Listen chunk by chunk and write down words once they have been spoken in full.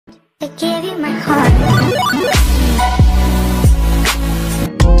give you my heart.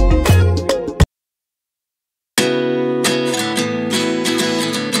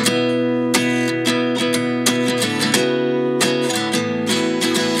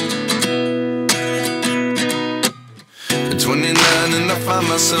 At 29 and I find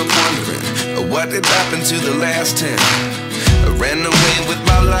myself wondering what did happen to the last 10. I ran away with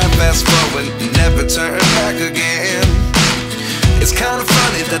my life, fast forward, never turn back again. It's kind of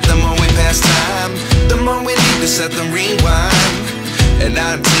funny that the more we pass time, the more we need to set the rewind. And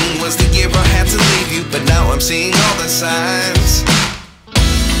 19 was the year I had to leave you, but now I'm seeing all the signs.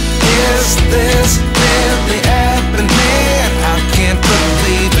 Is this really happening? I can't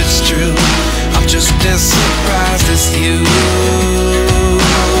believe it's true. I'm just as surprised as you.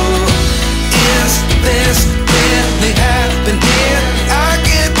 Is this really happening? I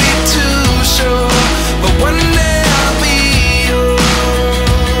can't be too sure, but one day I'll be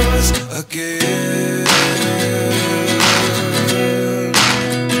yours again.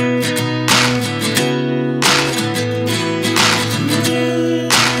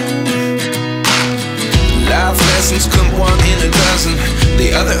 Life lessons come one in a dozen.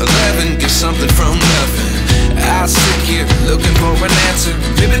 The other 11 get something from nothing. I sit here looking for an answer.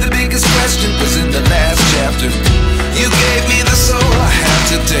 Maybe the biggest question was in the last chapter. You gave me the soul I have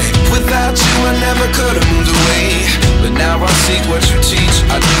today. Without you I never could have moved away. But now I see what you teach.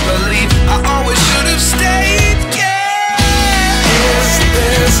 I do believe I always should have stayed. Yeah. Is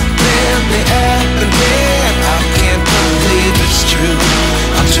this really happening? I can't believe it's true.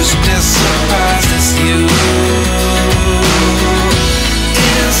 I'm just as surprised as you.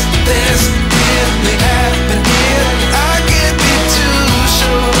 Is this really happening? I can't be too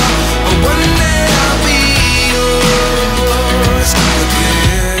sure, but one day I'll be yours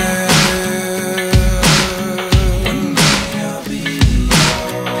again. One day I'll be yours.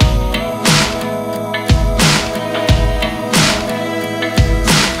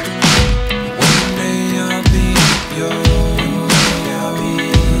 One day I'll be yours. I'll be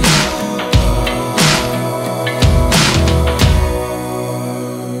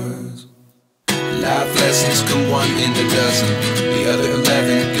yours. Life lessons come one in a dozen. The other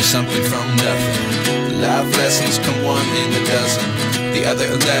 11 get something from nothing. Life lessons come one in a dozen. The other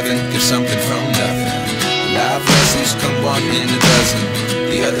 11 get something from nothing. Life lessons come one in a dozen.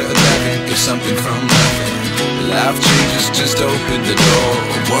 The other 11 get something from nothing. Life changes just open the door.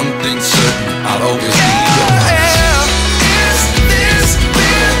 One thing's certain, I'll always be yours.